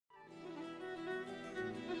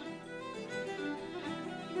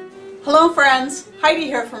Hello friends, Heidi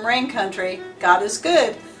here from Rain Country. God is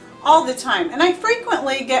good all the time, and I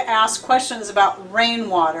frequently get asked questions about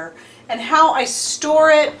rainwater and how I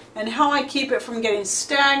store it and how I keep it from getting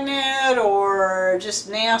stagnant or just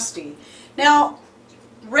nasty. Now,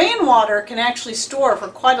 rainwater can actually store for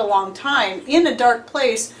quite a long time in a dark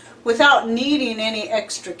place without needing any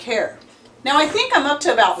extra care. Now I think I'm up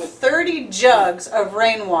to about 30 jugs of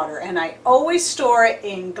rainwater, and I always store it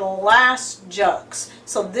in glass jugs.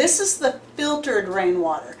 So this is the filtered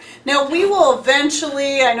rainwater. Now we will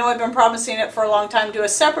eventually, I know I've been promising it for a long time, do a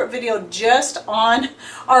separate video just on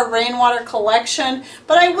our rainwater collection,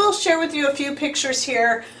 but I will share with you a few pictures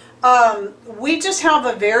here. We just have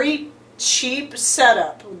a very cheap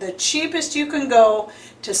setup, the cheapest you can go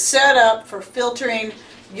to set up for filtering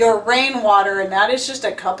your rainwater, and that is just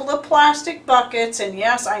a couple of plastic buckets. And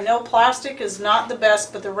yes, I know plastic is not the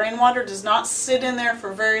best, but the rainwater does not sit in there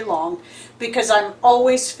for very long because I'm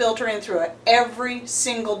always filtering through it. Every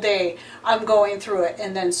single day I'm going through it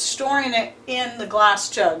and then storing it in the glass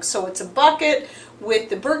jug. So it's a bucket with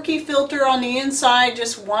the Berkey filter on the inside,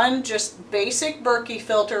 just basic Berkey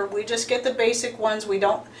filter. We just get the basic ones. We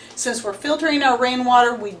don't, since we're filtering our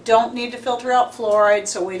rainwater, we don't need to filter out fluoride,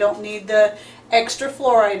 so we don't need the extra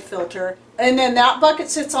fluoride filter. And then that bucket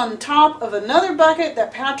sits on top of another bucket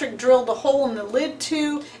that Patrick drilled a hole in the lid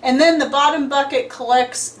to, and then the bottom bucket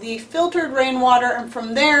collects the filtered rainwater, and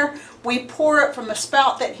from there we pour it from a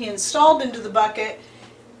spout that he installed into the bucket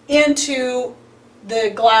into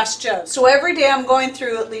the glass jug. So every day I'm going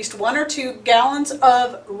through at least 1 or 2 gallons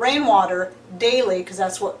of rainwater daily, because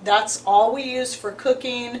that's all we use for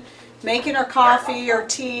cooking, making our coffee or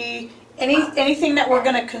tea, anything that we're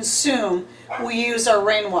going to consume, we use our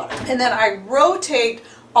rainwater. And then I rotate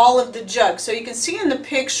all of the jugs. So you can see in the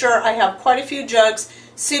picture I have quite a few jugs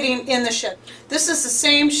sitting in the shed. This is the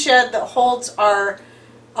same shed that holds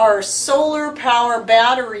our solar power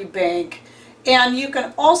battery bank. And you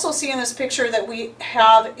can also see in this picture that we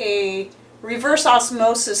have a reverse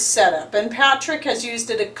osmosis setup, and Patrick has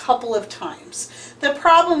used it a couple of times. The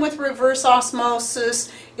problem with reverse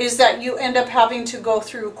osmosis is that you end up having to go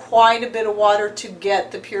through quite a bit of water to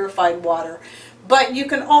get the purified water. But you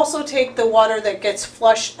can also take the water that gets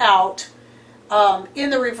flushed out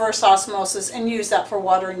in the reverse osmosis and use that for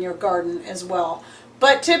watering your garden as well.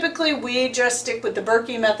 But typically we just stick with the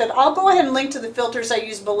Berkey method. I'll go ahead and link to the filters I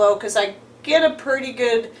use below because I get a pretty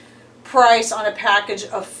good price on a package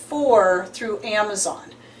of 4 through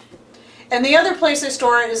Amazon. And the other place I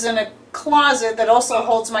store it is in a closet that also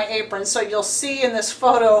holds my apron. So you'll see in this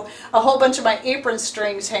photo a whole bunch of my apron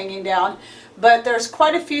strings hanging down. But there's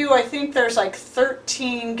quite a few. I think there's like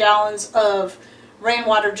 13 gallons of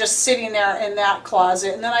rainwater just sitting there in that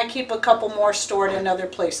closet. And then I keep a couple more stored in other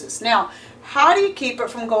places. Now, how do you keep it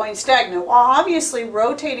from going stagnant? Well, obviously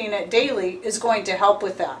rotating it daily is going to help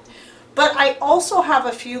with that. But I also have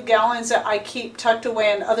a few gallons that I keep tucked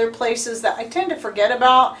away in other places that I tend to forget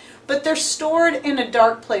about, but they're stored in a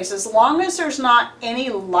dark place. As long as there's not any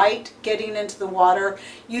light getting into the water,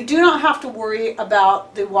 you do not have to worry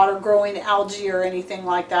about the water growing algae or anything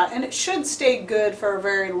like that, and it should stay good for a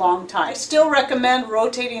very long time. I still recommend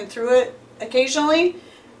rotating through it occasionally.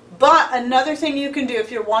 But another thing you can do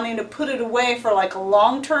if you're wanting to put it away for like a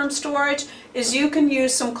long-term storage is you can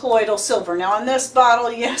use some colloidal silver. Now in this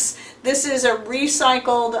bottle, yes, this is a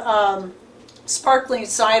recycled sparkling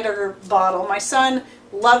cider bottle. My son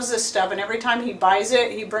loves this stuff, and every time he buys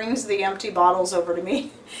it, he brings the empty bottles over to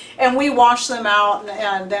me. And we wash them out,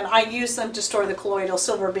 and then I use them to store the colloidal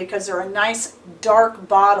silver because they're a nice dark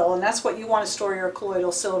bottle, and that's what you want to store your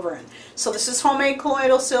colloidal silver in. So this is homemade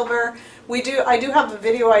colloidal silver. I do have a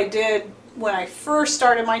video I did when I first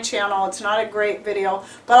started my channel. It's not a great video,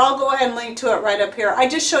 but I'll go ahead and link to it right up here. I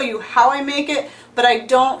just show you how I make it, but I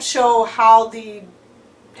don't show how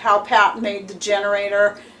Pat made the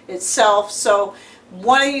generator itself. So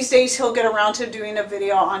one of these days he'll get around to doing a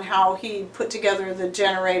video on how he put together the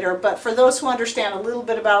generator. But for those who understand a little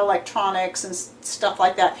bit about electronics and stuff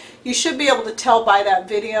like that, you should be able to tell by that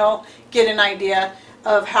video, get an idea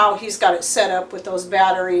of how he's got it set up with those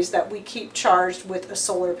batteries that we keep charged with a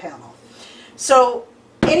solar panel. So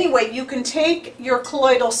anyway, you can take your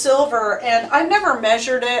colloidal silver, and I've never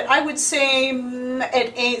measured it. I would say an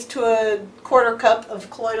 1/8 to a 1/4 cup of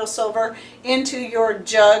colloidal silver into your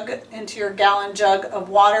jug, into your gallon jug of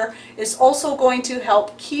water is also going to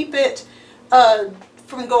help keep it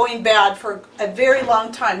from going bad for a very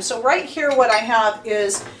long time. So right here what I have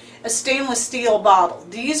is a stainless steel bottle.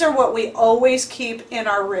 These are what we always keep in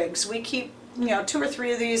our rigs. We keep 2 or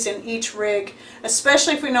 3 of these in each rig,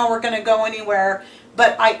 especially if we know we're going to go anywhere.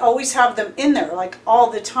 but I always have them in there, like all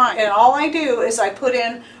the time. And all I do is I put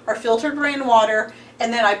in our filtered rainwater,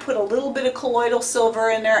 and then I put a little bit of colloidal silver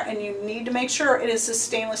in there, and you need to make sure it is a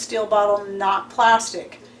stainless steel bottle, not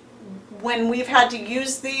plastic. When we've had to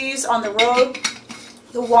use these on the road,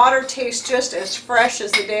 the water tastes just as fresh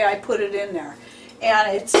as the day I put it in there.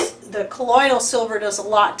 And the colloidal silver does a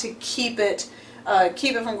lot to keep it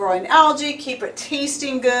from growing algae, keep it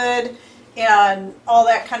tasting good, and all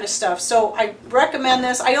that kind of stuff. So I recommend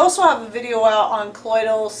this. I also have a video out on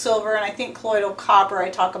colloidal silver and I think colloidal copper. I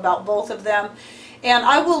talk about both of them. And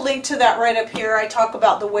I will link to that right up here. I talk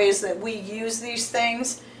about the ways that we use these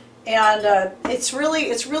things. And it's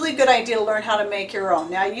really good idea to learn how to make your own.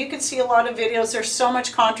 Now you can see a lot of videos. There's so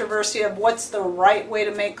much controversy of what's the right way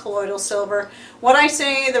to make colloidal silver. What I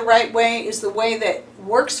say the right way is the way that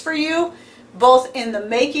works for you, both in the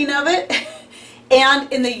making of it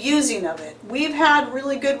and in the using of it. We've had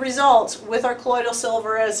really good results with our colloidal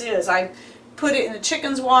silver as is. I put it in the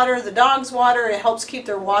chicken's water, the dog's water. It helps keep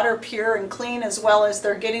their water pure and clean, as well as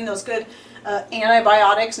they're getting those good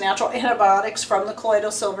antibiotics, natural antibiotics from the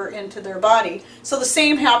colloidal silver into their body. So the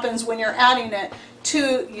same happens when you're adding it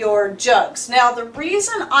to your jugs. Now the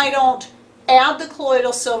reason I don't add the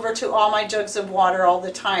colloidal silver to all my jugs of water all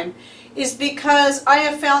the time is because I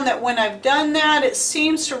have found that when I've done that, it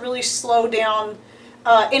seems to really slow down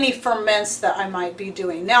any ferments that I might be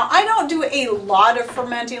doing. Now I don't do a lot of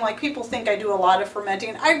fermenting, like people think I do a lot of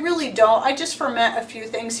fermenting. I really don't. I just ferment a few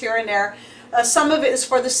things here and there. Some of it is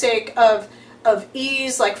for the sake of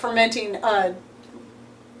ease, like fermenting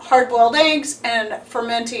hard-boiled eggs and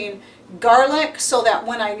fermenting garlic, so that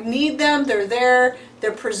when I need them, they're there,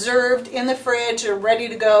 they're preserved in the fridge, they're ready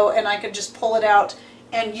to go, and I can just pull it out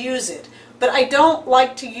and use it. But I don't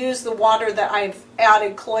like to use the water that I've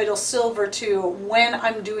added colloidal silver to when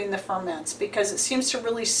I'm doing the ferments, because it seems to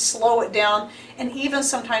really slow it down and even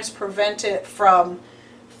sometimes prevent it from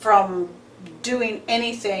doing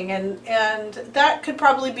anything, and that could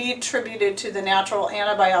probably be attributed to the natural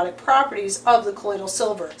antibiotic properties of the colloidal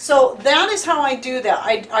silver. So that is how I do that.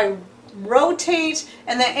 I rotate,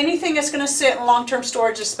 and then anything that's going to sit in long-term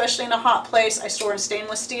storage, especially in a hot place, I store in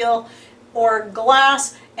stainless steel or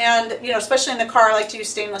glass. And especially in the car, I like to use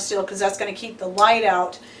stainless steel because that's going to keep the light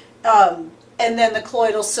out, and then the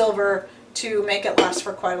colloidal silver to make it last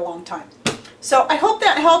for quite a long time. So I hope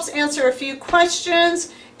that helps answer a few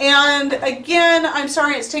questions. And again, I'm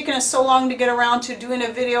sorry it's taken us so long to get around to doing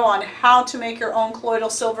a video on how to make your own colloidal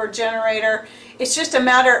silver generator. It's just a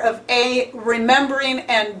matter of A, remembering,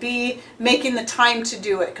 and B, making the time to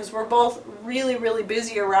do it, because we're both really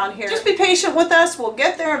busy around here. Just be patient with us. We'll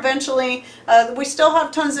get there eventually. We still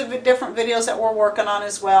have tons of different videos that we're working on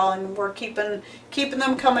as well, and we're keeping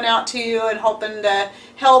them coming out to you and hoping to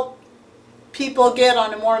help people get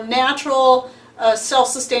on a more natural,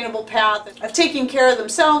 self-sustainable path of taking care of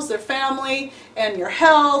themselves, their family, and your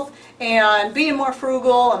health, and being more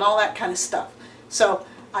frugal and all that kind of stuff. So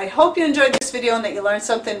I hope you enjoyed this video and that you learned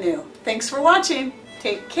something new. Thanks for watching.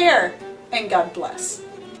 Take care, and God bless.